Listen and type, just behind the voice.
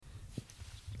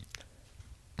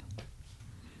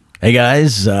Hey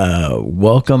guys,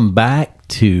 welcome back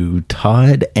to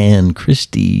Todd and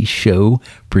Christy Show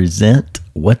present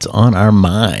What's on Our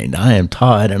Mind. I am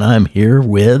Todd and I'm here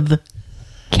with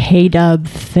K-Dub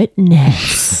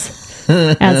Fitness,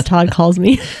 as Todd calls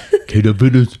me. K-Dub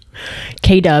Fitness.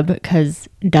 K-Dub, because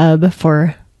dub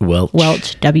for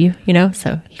Welch, W,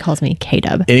 so he calls me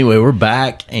K-Dub. Anyway, we're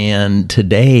back and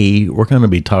today we're going to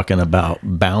be talking about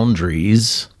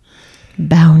boundaries.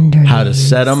 Boundaries. How to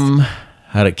set them,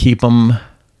 how to keep them,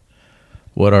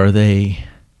 what are they,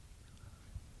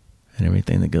 and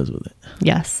everything that goes with it.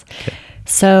 Yes. Okay.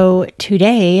 So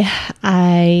today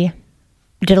I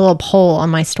did a little poll on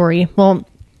my story. Well,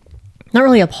 not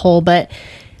really a poll, but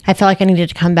I felt like I needed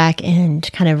to come back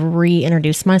and kind of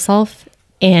reintroduce myself.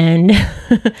 And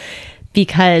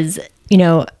because,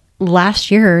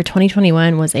 last year,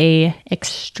 2021 was a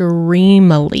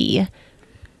extremely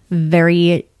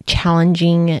very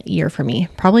challenging year for me.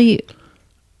 Probably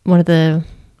one of the...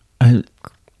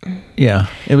 Yeah,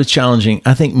 it was challenging.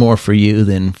 I think more for you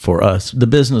than for us. The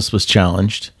business was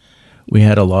challenged. We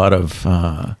had a lot of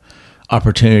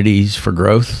opportunities for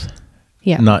growth.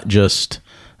 Yeah. Not just,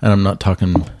 and I'm not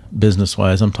talking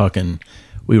business-wise, I'm talking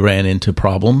we ran into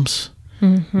problems.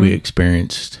 Mm-hmm. We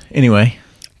experienced, anyway.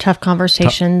 Tough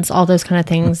conversations, all those kind of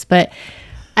things. But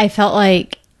I felt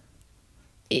like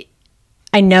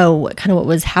I know kind of what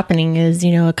was happening is,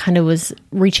 it kind of was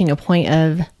reaching a point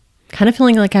of kind of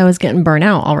feeling like I was getting burnt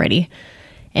out already.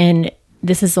 And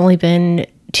this has only been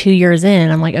 2 years in.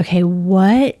 I'm like, okay,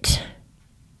 what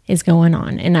is going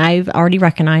on? And I've already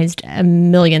recognized a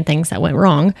million things that went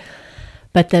wrong.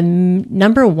 But the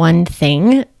number one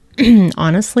thing,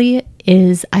 honestly,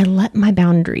 is I let my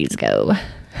boundaries go.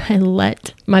 I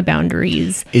let my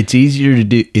boundaries. It's easier to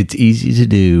do. It's easy to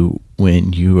do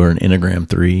when you are an Enneagram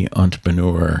 3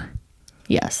 entrepreneur.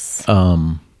 Yes.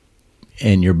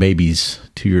 And your baby's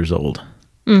 2 years old.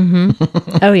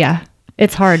 Mm-hmm. Oh yeah.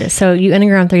 It's hard. So you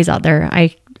Enneagram 3s out there,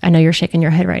 I know you're shaking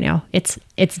your head right now. It's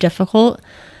difficult,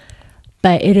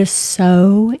 but it is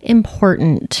so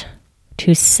important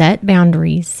to set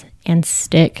boundaries and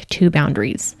stick to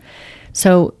boundaries.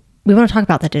 So we want to talk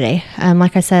about that today.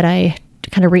 Like I said, I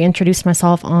kind of reintroduced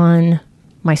myself on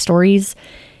my stories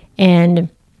and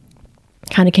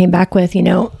kind of came back with,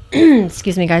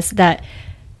 excuse me guys, that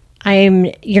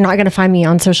you're not going to find me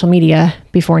on social media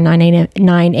before 9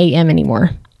 a.m.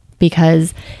 anymore,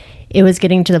 because it was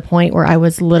getting to the point where I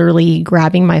was literally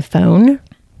grabbing my phone.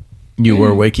 You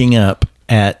were waking up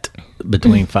at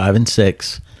between 5 and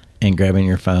 6 and grabbing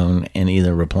your phone and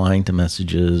either replying to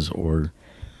messages or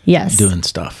doing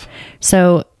stuff.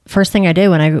 So first thing I did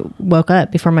when I woke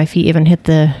up, before my feet even hit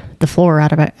the floor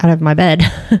out of my bed,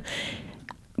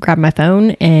 grab my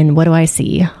phone, and what do I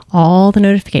see? All the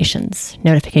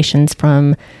notifications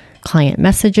from client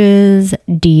messages,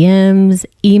 DMs,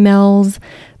 emails,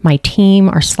 my team,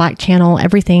 our Slack channel,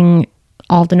 everything,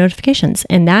 all the notifications.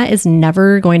 And that is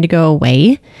never going to go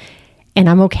away. And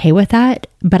I'm okay with that,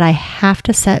 but I have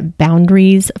to set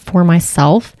boundaries for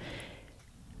myself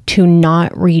to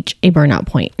not reach a burnout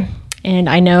point. And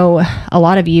I know a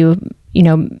lot of you,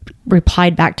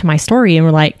 replied back to my story and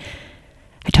were like,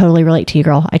 I totally relate to you,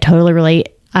 girl. I totally relate.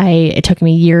 It took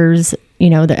me years,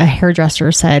 a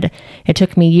hairdresser said, it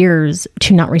took me years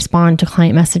to not respond to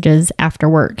client messages after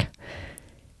work.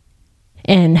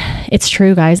 And it's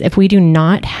true, guys. If we do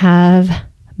not have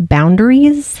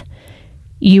boundaries,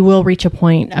 you will reach a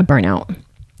point of burnout.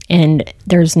 And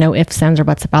there's no ifs, ands, or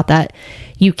buts about that.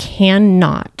 You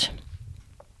cannot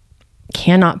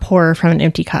pour from an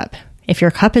empty cup. If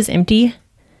your cup is empty,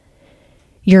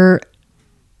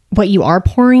 what you are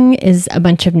pouring is a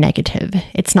bunch of negative.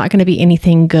 It's not going to be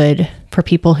anything good for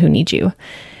people who need you.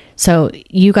 So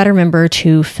you got to remember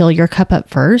to fill your cup up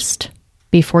first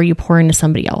before you pour into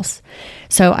somebody else.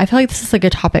 So I feel like this is a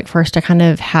good topic for us to kind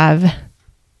of have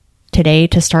today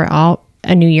to start out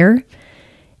a new year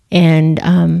and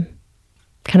kind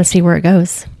of see where it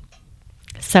goes.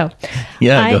 So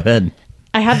yeah, go ahead.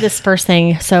 I have this first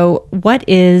thing. So what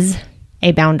is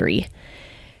a boundary?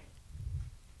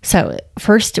 So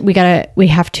first we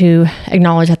have to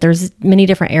acknowledge that there's many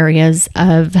different areas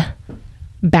of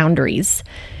boundaries.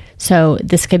 So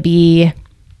this could be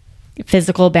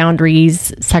physical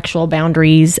boundaries, sexual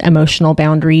boundaries, emotional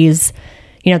boundaries.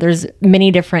 There's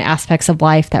many different aspects of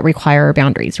life that require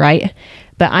boundaries, right?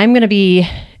 But I'm going to be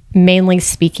mainly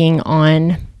speaking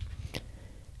on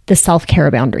the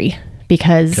self-care boundary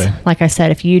because, like I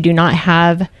said, if you do not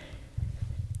have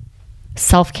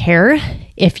self-care,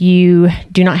 if you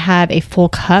do not have a full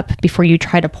cup before you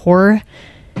try to pour,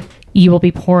 you will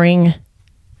be pouring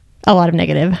a lot of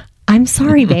negative. I'm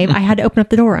sorry, babe. I had to open up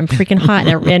the door. I'm freaking hot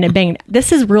and it banged.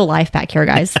 This is real life back here,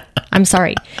 guys. I'm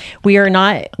sorry. We are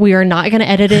not going to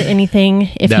edit it anything.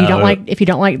 If you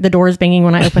don't like the doors banging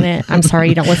when I open it, I'm sorry.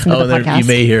 You don't listen to the podcast. You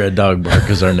may hear a dog bark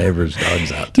because our neighbor's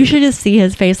dog's out. You should just see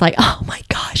his face like, oh my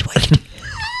gosh, what?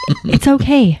 It's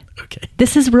okay. Okay.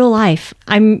 This is real life.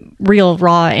 I'm real,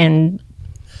 raw, and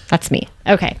that's me.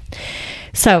 Okay.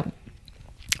 So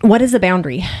what is a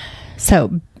boundary?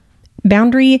 So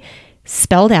boundary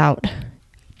spelled out.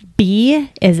 B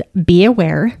is be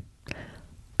aware.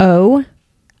 O,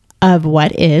 of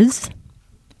what is.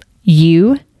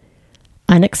 U,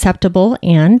 unacceptable.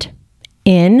 And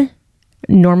N,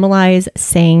 normalize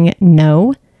saying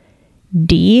no.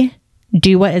 D,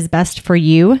 do what is best for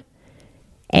you.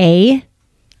 A,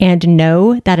 and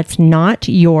know that it's not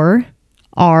your,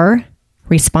 R,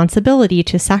 responsibility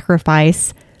to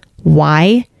sacrifice.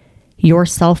 Y,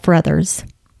 yourself for others.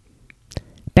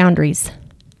 Boundaries.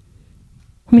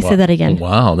 Let me say that again.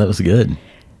 Wow, that was good.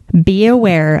 Be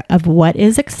aware of what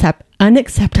is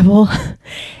unacceptable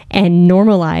and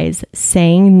normalize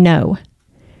saying no.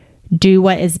 Do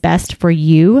what is best for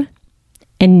you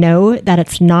and know that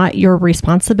it's not your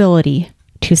responsibility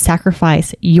to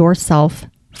sacrifice yourself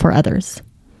for others.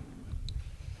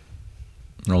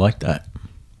 I like that.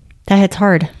 That hits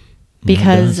hard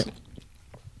because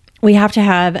we have to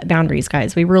have boundaries,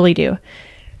 guys. We really do.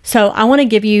 So I want to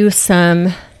give you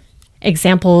some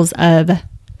examples of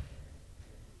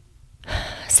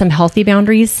some healthy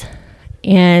boundaries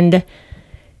and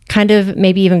kind of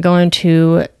maybe even go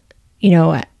into,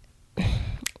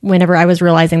 whenever I was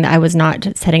realizing that I was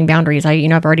not setting boundaries.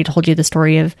 I've already told you the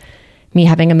story of me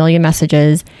having a million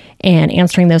messages and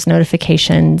answering those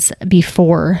notifications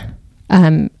before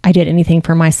I did anything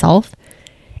for myself.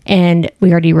 And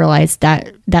we already realized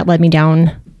that led me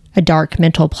down a dark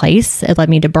mental place. It led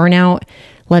me to burnout,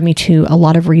 led me to a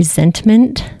lot of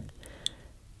resentment.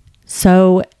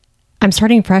 So I'm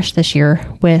starting fresh this year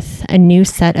with a new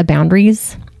set of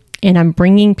boundaries, and I'm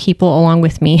bringing people along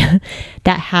with me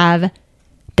that have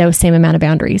those same amount of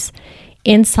boundaries.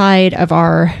 Inside of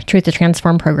our Truth to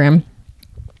Transform program,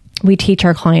 we teach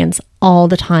our clients all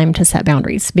the time to set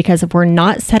boundaries, because if we're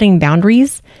not setting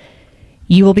boundaries,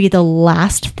 you will be the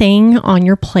last thing on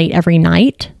your plate every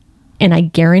night. And I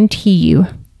guarantee you,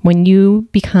 when you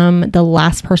become the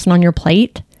last person on your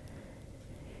plate,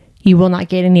 you will not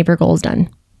get any of your goals done.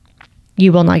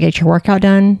 You will not get your workout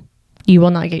done. You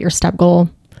will not get your step goal.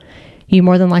 You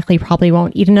more than likely probably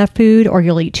won't eat enough food, or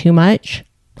you'll eat too much.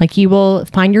 Like, you will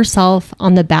find yourself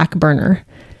on the back burner.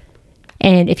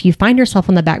 And if you find yourself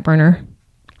on the back burner,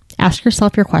 ask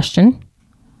yourself your question.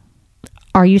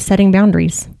 Are you setting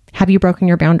boundaries? Have you broken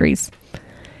your boundaries?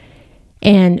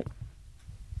 And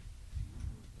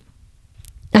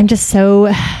I just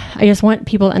want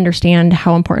people to understand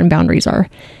how important boundaries are.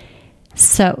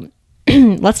 So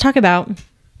let's talk about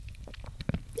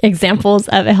examples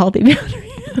of a healthy boundary.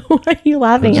 Why are you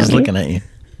laughing at me? Just looking at you.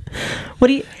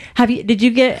 Did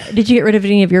you get rid of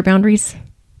any of your boundaries?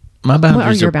 My boundaries What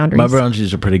are your boundaries? My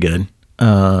boundaries are pretty good.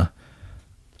 I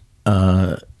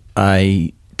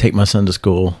take my son to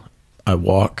school. I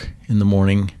walk in the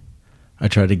morning. I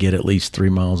try to get at least 3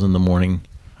 miles in the morning.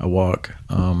 I walk.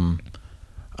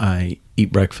 I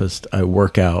eat breakfast. I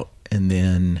work out, and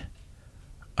then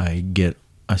I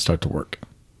start to work.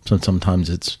 So sometimes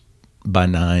it's by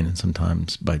 9 and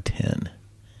sometimes by 10.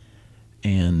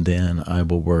 And then I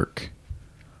will work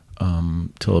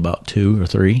till about 2 or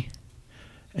 3.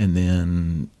 And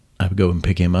then I would go and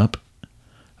pick him up,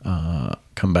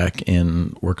 come back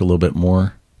and work a little bit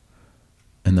more.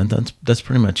 And then that's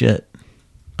pretty much it.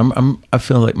 I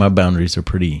feel like my boundaries are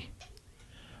pretty,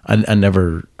 I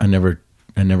never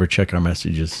check our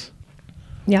messages.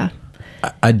 Yeah.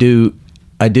 I do.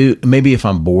 Maybe if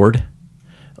I'm bored,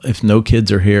 if no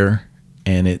kids are here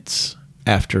and it's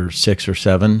after 6 or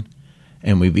 7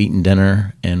 and we've eaten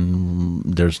dinner and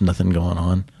there's nothing going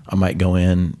on, I might go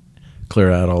in,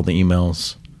 clear out all the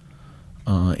emails,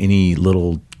 any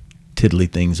little tiddly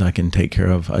things I can take care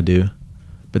of, I do.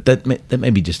 But that may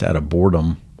be just out of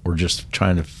boredom or just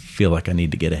trying to feel like I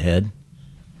need to get ahead.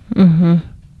 Mm-hmm.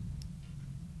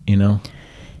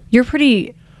 You're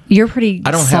pretty solid.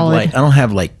 I don't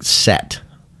have set,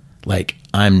 like,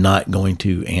 I'm not going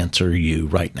to answer you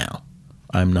right now.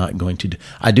 I'm not going to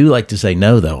I do like to say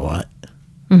no, though, a lot.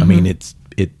 Mm-hmm. I mean,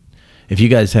 if you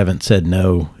guys haven't said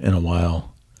no in a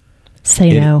while,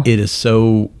 say no. It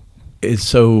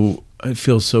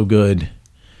feels so good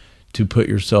to put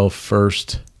yourself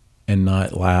first and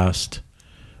not last,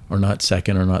 or not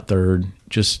second, or not third.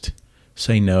 Just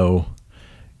say no.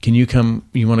 Can you come?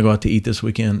 You want to go out to eat this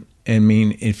weekend? I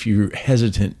mean, if you're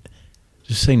hesitant,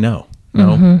 just say no.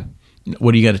 No.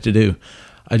 What do you got to do?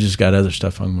 I just got other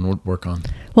stuff I'm going to work on.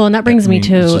 Well, and that brings me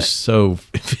to... It's just so...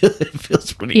 It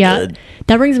feels pretty good.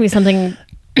 That brings me something,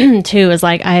 too, is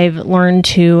like I've learned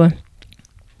to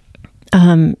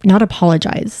not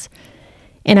apologize.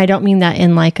 And I don't mean that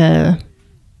in like a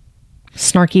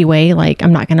snarky way, like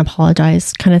I'm not going to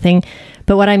apologize kind of thing.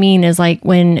 But what I mean is like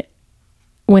when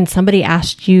somebody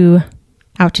asked you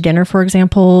out to dinner, for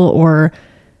example, or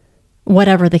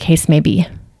whatever the case may be,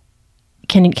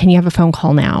 can you have a phone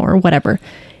call now or whatever?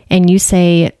 And you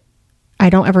say, I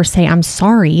don't ever say, I'm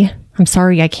sorry,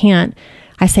 I can't.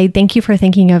 I say, thank you for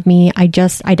thinking of me. I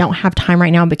don't have time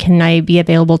right now, but can I be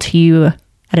available to you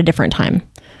at a different time?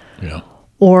 Yeah.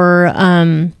 Or,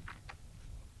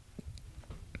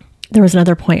 there was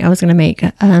another point I was going to make.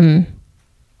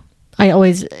 I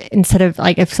always, instead of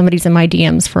like, if somebody's in my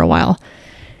DMs for a while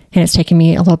and it's taken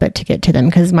me a little bit to get to them,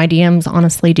 because my DMs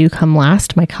honestly do come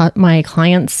last. My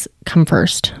clients come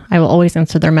first. I will always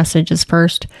answer their messages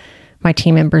first, my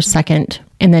team members second,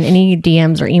 and then any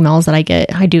DMs or emails that I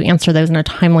get, I do answer those in a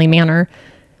timely manner,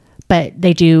 but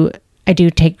I do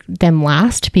take them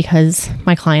last because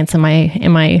my clients and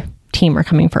my team are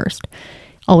coming first.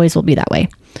 Always will be that way.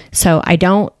 So I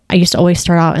used to always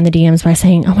start out in the DMs by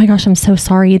saying, oh my gosh, I'm so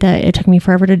sorry that it took me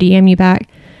forever to DM you back.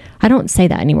 I don't say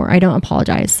that anymore. I don't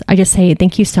apologize. I just say,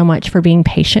 thank you so much for being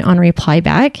patient on reply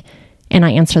back. And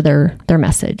I answer their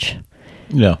message.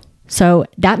 Yeah. So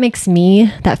that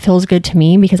feels good to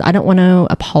me because I don't want to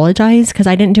apologize because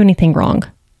I didn't do anything wrong.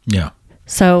 Yeah.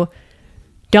 So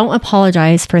don't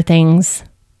apologize for things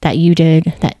that you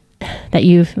did that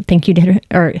you think you did,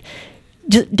 or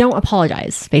just don't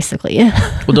apologize, basically.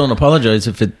 Well, don't apologize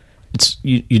if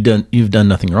you've done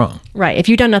nothing wrong. Right. If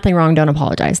you've done nothing wrong, don't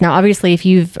apologize. Now, obviously, if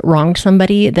you've wronged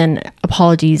somebody, then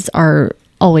apologies are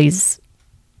always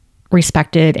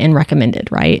respected and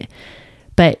recommended, right?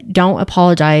 But don't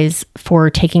apologize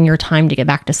for taking your time to get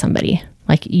back to somebody.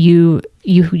 Like you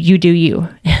do you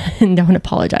and don't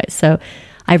apologize. So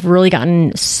I've really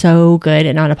gotten so good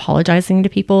at not apologizing to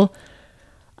people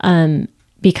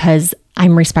because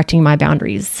I'm respecting my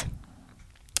boundaries.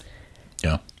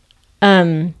 Yeah.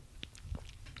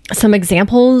 Some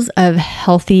examples of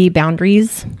healthy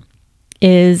boundaries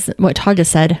is what Todd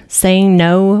just said, saying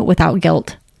no without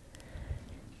guilt.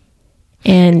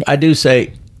 And I do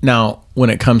say now, when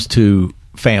it comes to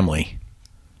family,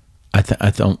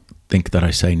 I don't think that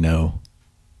I say no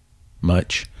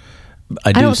much.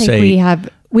 I don't think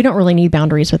we don't really need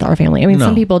boundaries with our family. I mean,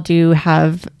 some people do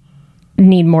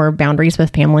need more boundaries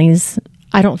with families.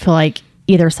 I don't feel like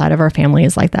either side of our family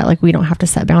is like that. Like we don't have to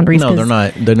set boundaries. No, they're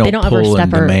not. They don't pull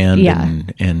and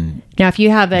demand. And now, if you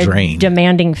have a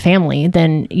demanding family,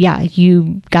 then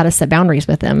you got to set boundaries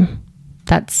with them.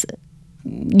 That's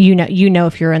you know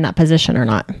if you're in that position or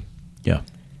not. Yeah.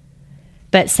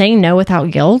 But saying no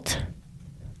without guilt,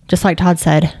 just like Todd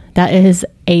said, that is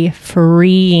a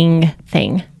freeing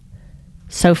thing.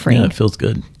 So freeing. Yeah, it feels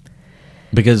good.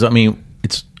 Because I mean,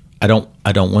 I don't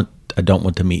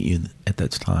want to meet you at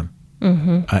that time.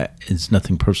 Mm-hmm. It's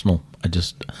nothing personal.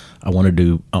 I want to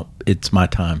do. It's my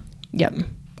time. Yep.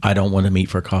 I don't want to meet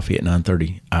for coffee at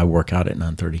 9:30. I work out at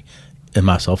 9:30. Am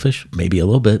I selfish? Maybe a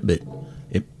little bit, but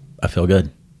I feel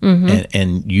good. Mm-hmm.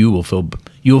 And you will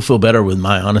feel better with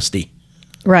my honesty.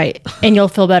 Right. And you'll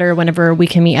feel better whenever we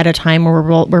can meet at a time where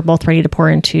we're both ready to pour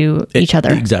into each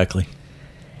other. Exactly.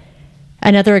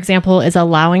 Another example is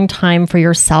allowing time for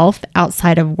yourself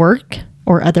outside of work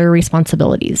or other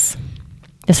responsibilities.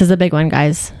 This is a big one,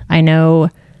 guys. I know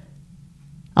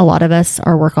a lot of us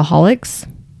are workaholics.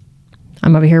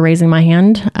 I'm over here raising my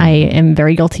hand. I am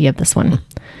very guilty of this one.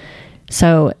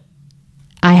 So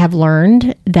I have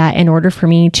learned that in order for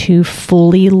me to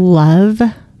fully love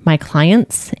my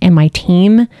clients and my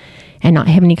team and not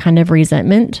have any kind of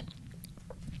resentment,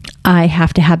 I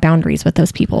have to have boundaries with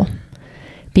those people,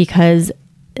 because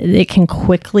it can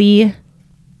quickly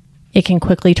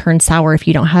turn sour if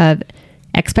you don't have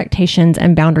expectations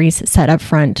and boundaries set up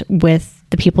front with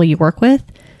the people you work with.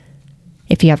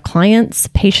 If you have clients,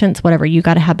 patients, whatever, you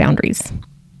got to have boundaries.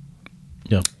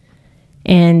 Yeah.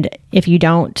 And if you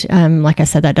don't, like I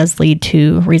said, that does lead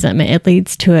to resentment. It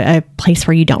leads to a place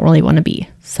where you don't really want to be.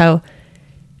 So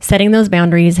setting those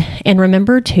boundaries, and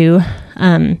remember too,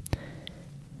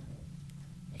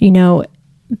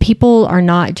 people are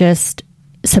not just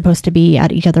supposed to be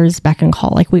at each other's beck and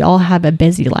call. Like we all have a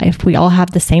busy life. We all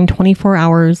have the same 24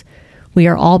 hours. We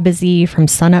are all busy from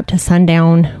sun up to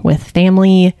sundown with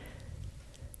family,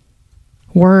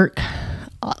 work,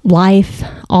 life,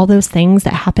 all those things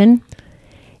that happen.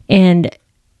 And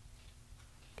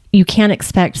you can't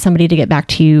expect somebody to get back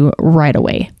to you right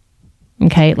away.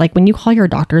 Okay. Like when you call your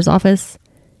doctor's office,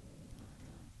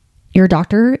 your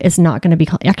doctor is not going to be,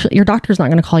 actually, your doctor's not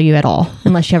going to call you at all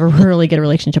unless you have a really good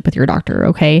relationship with your doctor.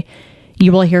 Okay.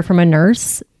 You will hear from a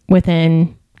nurse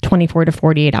within 24 to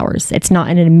 48 hours. It's not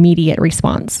an immediate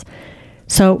response.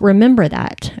 So remember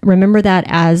that. Remember that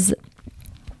as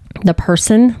the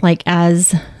person, like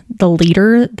as the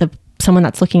leader, someone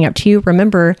that's looking up to you.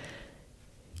 Remember,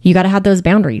 you got to have those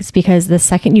boundaries, because the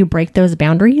second you break those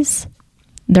boundaries,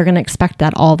 they're going to expect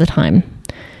that all the time.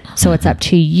 So it's up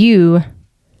to you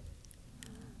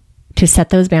to set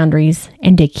those boundaries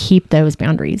and to keep those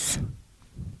boundaries.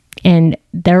 And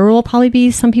there will probably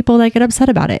be some people that get upset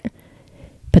about it.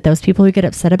 But those people who get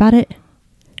upset about it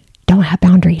don't have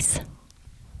boundaries.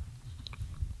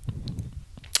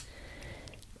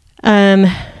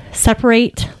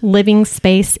 Separate living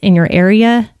space in your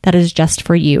area that is just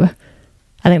for you.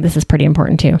 I think this is pretty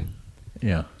important too.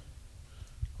 Yeah.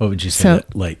 What would you say? So,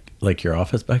 like your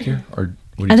office back here? Or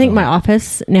what I think my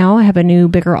office now, I have a new,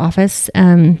 bigger office.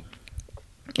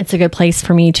 It's a good place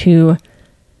for me to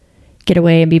get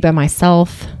away and be by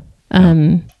myself.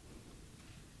 I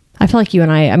feel like you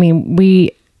and I mean,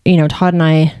 we, Todd and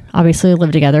I obviously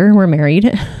live together. We're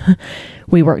married.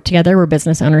 We work together. We're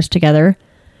business owners together.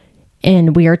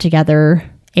 And we are together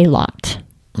a lot,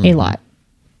 which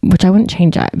I wouldn't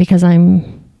change that because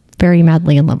I'm very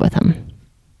madly in love with him.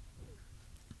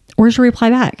 Where's your reply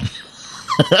back?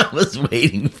 I was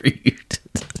waiting for you to.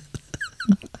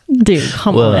 Dude,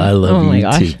 come on. Well, I love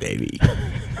you too, baby.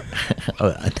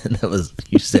 That was,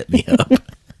 you set me up.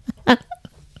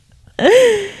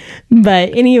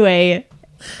 But anyway,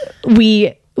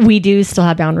 we do still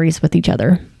have boundaries with each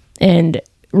other and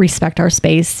respect our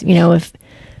space.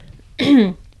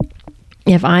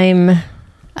 If I'm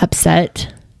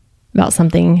upset about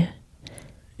something,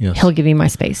 yes, he'll give me my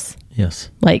space. Yes.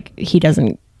 Like he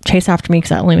doesn't chase after me because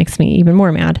that only makes me even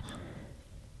more mad.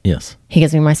 Yes. He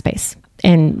gives me my space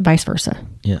and vice versa.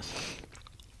 Yes.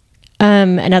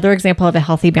 Another example of a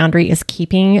healthy boundary is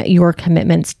keeping your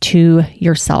commitments to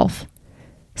yourself.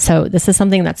 So this is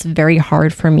something that's very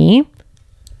hard for me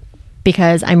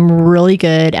because I'm really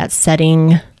good at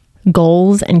setting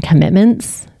goals and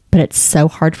commitments, but it's so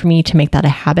hard for me to make that a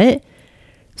habit.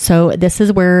 So this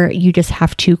is where you just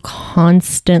have to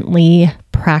constantly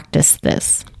practice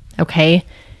this. Okay.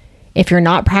 If you're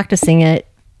not practicing it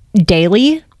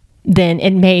daily, then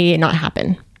it may not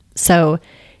happen. So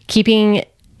keeping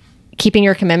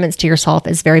your commitments to yourself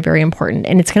is very, very important.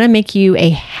 And it's going to make you a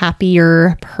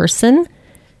happier person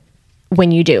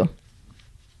when you do.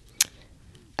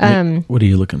 What are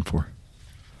you looking for?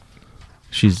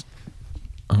 She's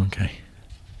okay.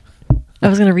 I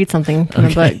was going to read something from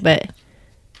a book, but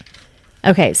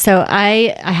okay. So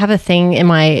I have a thing in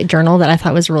my journal that I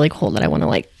thought was really cool that I want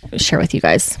to share with you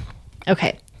guys.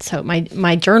 Okay. So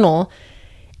my journal,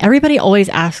 everybody always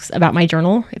asks about my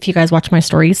journal. If you guys watch my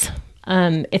stories,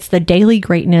 it's the Daily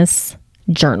Greatness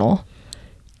Journal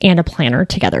and a planner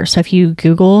together. So if you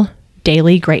Google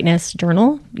Daily Greatness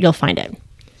Journal, you'll find it.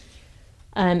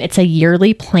 It's a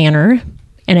yearly planner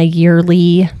and a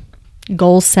yearly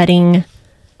goal setting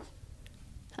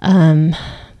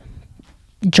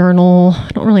journal. I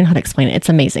don't really know how to explain it. It's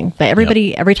amazing. But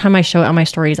every time I show it on my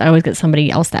stories, I always get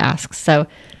somebody else to ask. So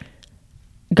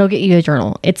go get you a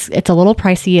journal. It's a little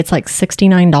pricey. It's like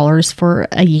 $69 for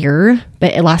a year,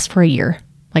 but it lasts for a year,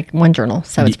 like one journal.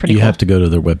 So it's pretty cool. You have to go to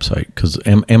their website because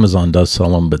Amazon does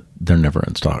sell them, but they're never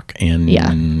in stock. And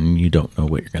you don't know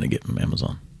what you're going to get from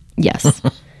Amazon. Yes.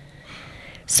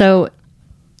 So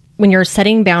when you're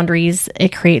setting boundaries,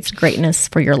 it creates greatness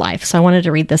for your life. So I wanted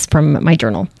to read this from my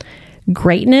journal.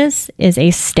 Greatness is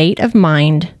a state of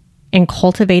mind, and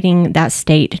cultivating that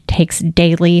state takes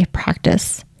daily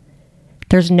practice.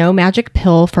 There's no magic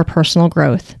pill for personal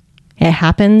growth. It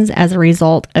happens as a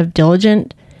result of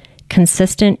diligent,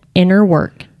 consistent inner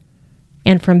work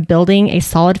and from building a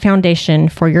solid foundation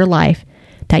for your life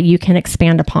that you can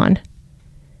expand upon.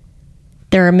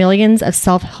 There are millions of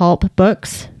self-help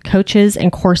books, coaches,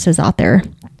 and courses out there,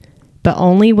 but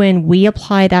only when we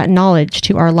apply that knowledge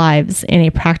to our lives in a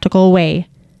practical way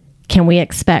can we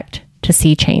expect to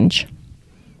see change.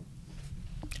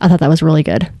 I thought that was really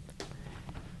good.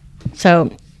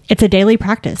 So it's a daily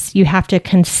practice. You have to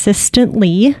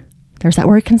consistently, there's that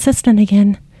word consistent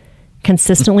again,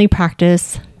 consistently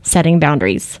practice setting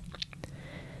boundaries.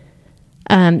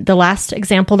 The last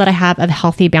example that I have of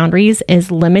healthy boundaries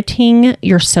is limiting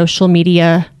your social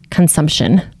media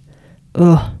consumption.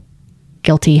 Ugh,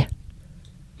 guilty.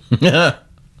 Yeah,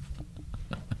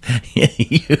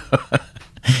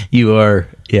 you are.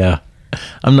 Yeah,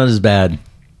 I'm not as bad.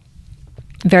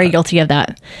 Very guilty of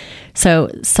that. So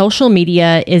social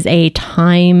media is a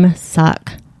time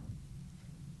suck.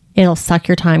 It'll suck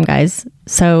your time, guys.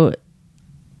 So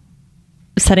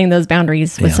setting those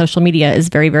boundaries with social media is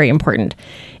very, very important,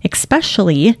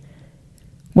 especially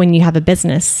when you have a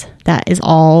business that is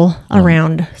all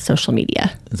around social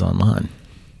media. It's online.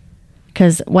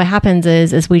 Because what happens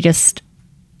is we just,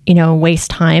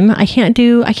 waste time. I can't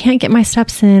get my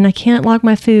steps in. I can't log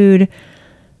my food.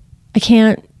 I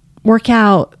can't work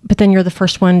out. But then you're the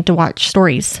first one to watch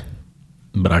stories.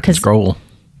 But I can scroll.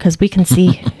 Because we can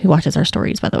see who watches our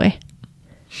stories, by the way.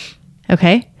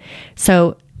 Okay.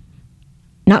 So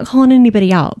not calling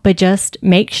anybody out, but just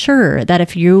make sure that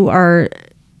if you are,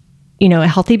 a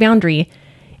healthy boundary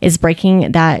is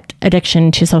breaking that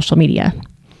addiction to social media.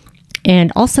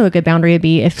 And also a good boundary would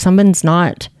be if someone's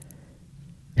not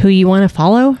who you want to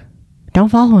follow, don't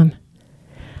follow them.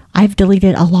 I've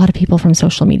deleted a lot of people from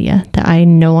social media that I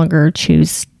no longer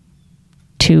choose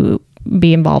to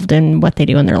be involved in what they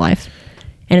do in their life.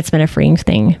 And it's been a freeing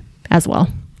thing as well.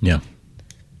 Yeah.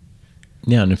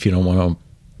 Yeah. And if you don't want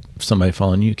somebody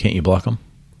following you, can't you block them?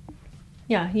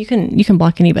 Yeah, you can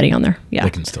block anybody on there. Yeah. They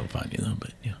can still find you though,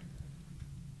 but yeah.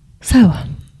 So,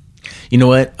 you know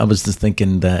what? I was just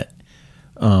thinking that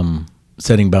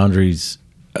setting boundaries,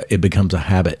 it becomes a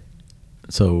habit.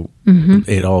 So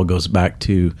it all goes back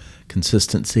to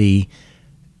consistency,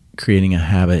 creating a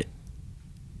habit,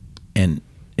 and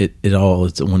it all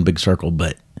is one big circle.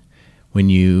 But when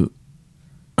you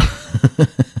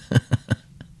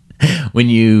when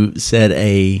you set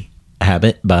a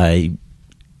habit by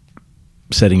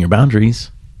setting your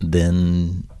boundaries,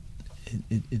 then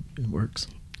it works.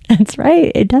 That's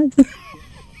right. It does.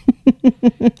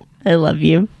 I love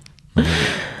you.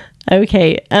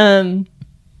 Okay.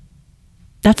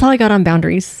 That's all I got on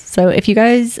boundaries. So if you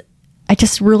guys, I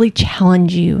just really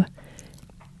challenge you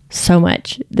so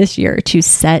much this year to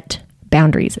set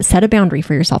boundaries. Set a boundary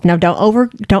for yourself. Now don't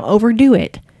overdo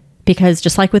it, because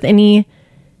just like with any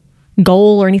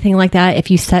goal or anything like that, if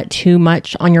you set too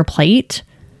much on your plate,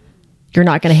 you're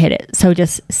not going to hit it. So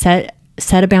just set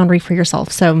a boundary for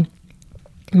yourself. So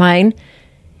mine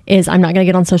is I'm not going to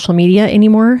get on social media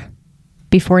anymore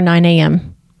before 9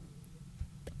 a.m.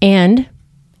 and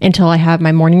until I have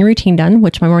my morning routine done,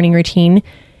 which my morning routine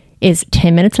is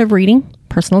 10 minutes of reading,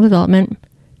 personal development,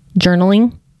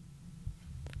 journaling,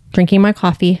 drinking my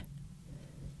coffee.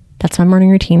 That's my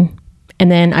morning routine.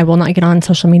 And then I will not get on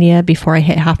social media before I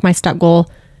hit half my step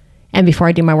goal and before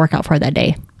I do my workout for that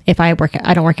day. If I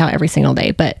don't work out every single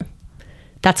day, but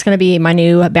that's going to be my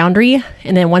new boundary.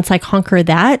 And then once I conquer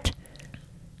that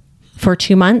for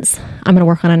 2 months, I'm going to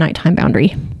work on a nighttime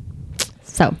boundary.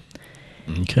 So,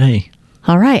 okay.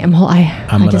 All right. I'm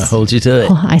going to hold you to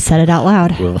it. I said it out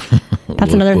loud.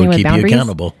 That's another thing with boundaries. You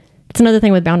accountable. It's another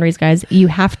thing with boundaries, guys. You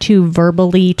have to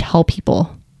verbally tell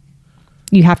people.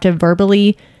 You have to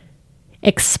verbally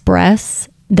express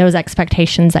those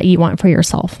expectations that you want for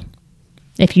yourself.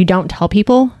 If you don't tell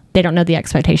people, they don't know the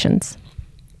expectations.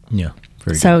 Yeah.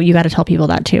 So you got to tell people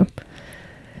that too.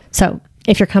 So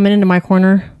if you're coming into my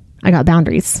corner, I got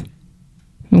boundaries.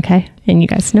 Okay. And you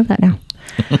guys know that now.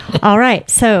 All right.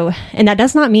 So, and that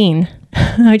does not mean,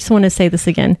 I just want to say this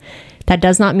again. That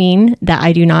does not mean that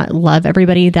I do not love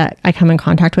everybody that I come in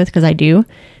contact with, because I do.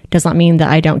 Does not mean that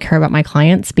I don't care about my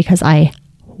clients, because I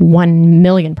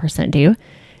 1,000,000% do.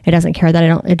 It doesn't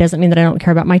mean that I don't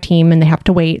care about my team and they have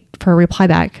to wait for a reply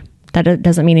back. That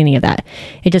doesn't mean any of that.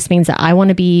 It just means that I want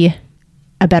to be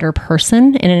a better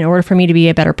person. And in order for me to be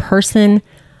a better person,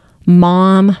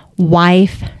 mom,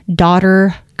 wife,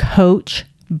 daughter, coach,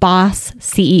 boss,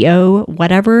 CEO,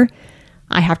 whatever,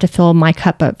 I have to fill my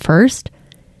cup up first,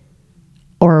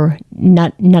 or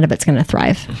none of it's going to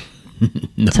thrive.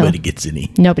 Nobody gets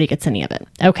any. Nobody gets any of it.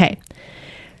 Okay.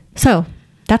 So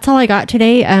that's all I got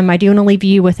today. I do want to leave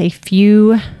you with a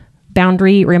few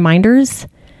boundary reminders,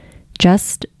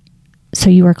 just so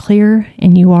you are clear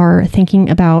and you are thinking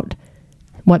about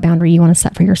what boundary you want to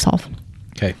set for yourself.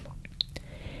 Okay.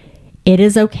 It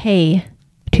is okay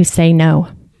to say no.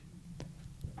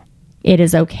 It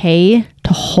is okay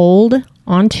to hold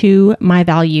onto my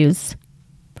values.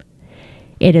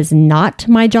 It is not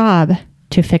my job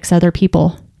to fix other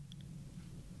people.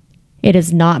 It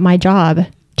is not my job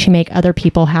to make other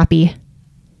people happy.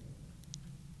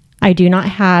 I do not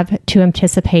have to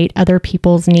anticipate other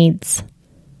people's needs.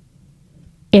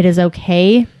 It is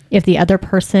okay if the other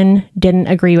person didn't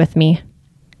agree with me.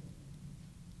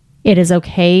 It is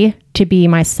okay to be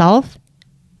myself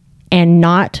and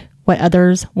not what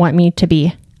others want me to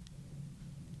be.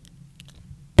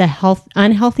 The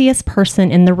unhealthiest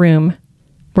person in the room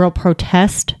will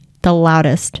protest the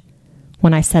loudest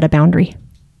when I set a boundary.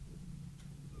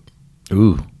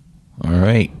 Ooh, all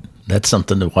right. That's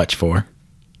something to watch for.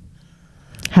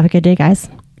 Have a good day, guys.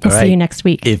 We'll All see right. you next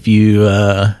week. If you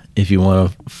want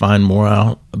to find more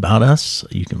out about us,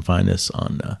 you can find us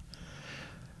on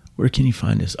where can you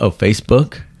find us? Oh,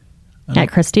 Facebook At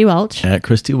Christy Welch. at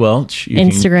Christy Welch. You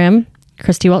Instagram,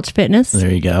 Christy Welch Fitness.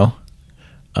 There you go.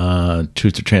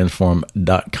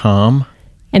 truthtotransform.com.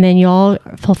 And then y'all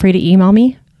feel free to email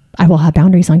me. I will have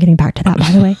boundaries on getting back to that,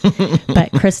 by the way.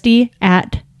 But Christy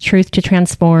at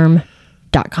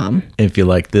truthtotransform.com. If you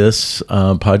like this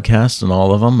podcast and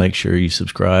all of them, make sure you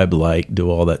subscribe, like, do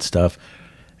all that stuff.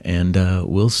 And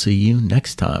we'll see you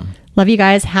next time. Love you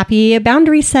guys. Happy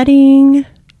boundary setting.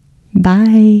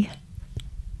 Bye.